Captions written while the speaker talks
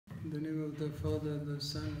In the name of the Father, the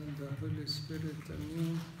Son, and the Holy Spirit.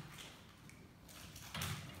 Amen.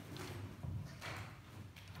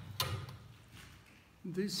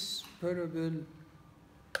 This parable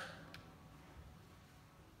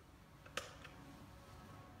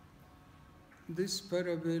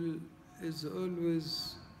is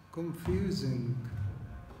always confusing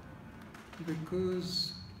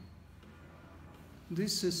because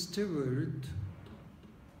this steward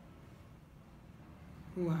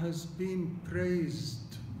who has been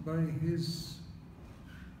praised by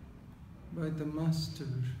the master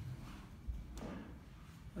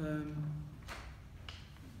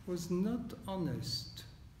was not honest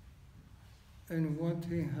in what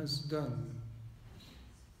he has done.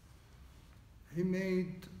 He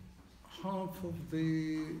made half of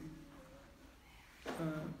the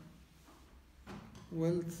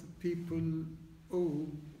wealth people owe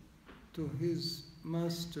to his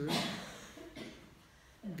master,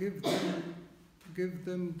 give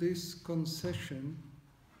them this concession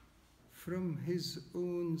from his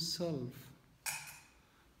own self.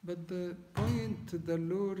 But the point the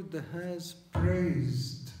Lord has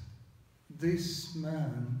praised this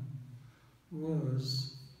man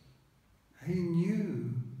was he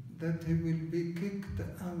knew that he will be kicked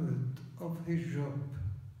out of his job.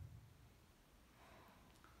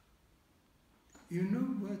 You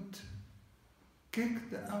know what?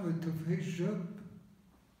 Kicked out of his job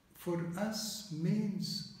for us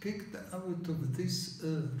means kicked out of this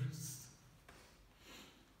earth.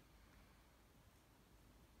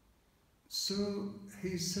 So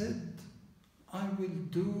he said, I will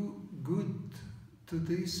do good to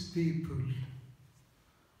these people.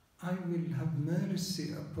 I will have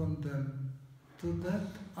mercy upon them, so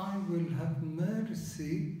that I will have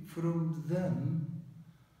mercy from them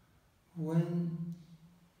when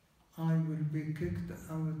I will be kicked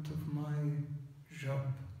out of my job.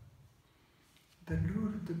 The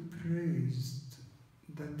Lord praised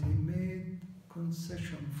that he made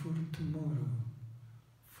concession for tomorrow,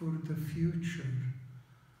 for the future,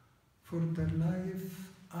 for the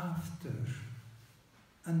life after.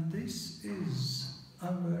 And this is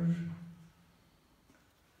our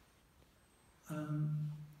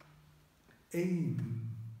aim.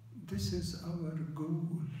 This is our goal.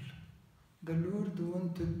 The Lord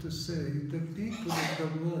wanted to say the people of the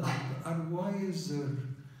world are wiser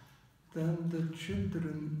than the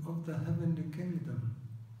children of the heavenly kingdom.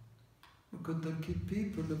 Because the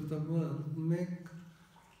people of the world make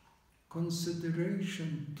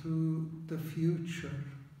consideration to the future,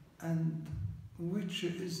 and which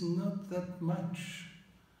is not that much.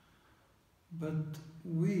 But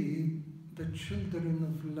we, the children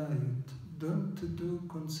of light, don't do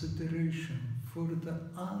consideration for the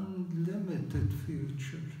unlimited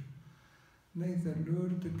future. May the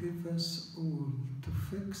Lord give us all to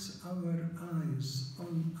fix our eyes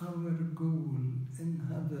on our goal in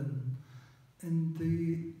heaven, in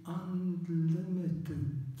the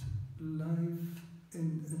unlimited life,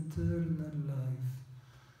 in eternal life,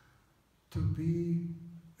 to be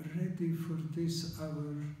ready for this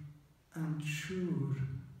hour and sure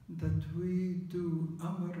that we do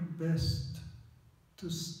our best to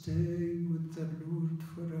stay with the Lord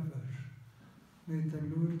forever. May the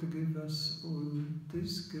Lord give us all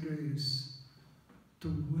this grace to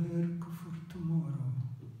work for tomorrow,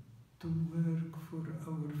 to work for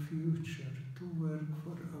our future, to work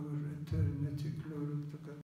for our eternity. Glory to God.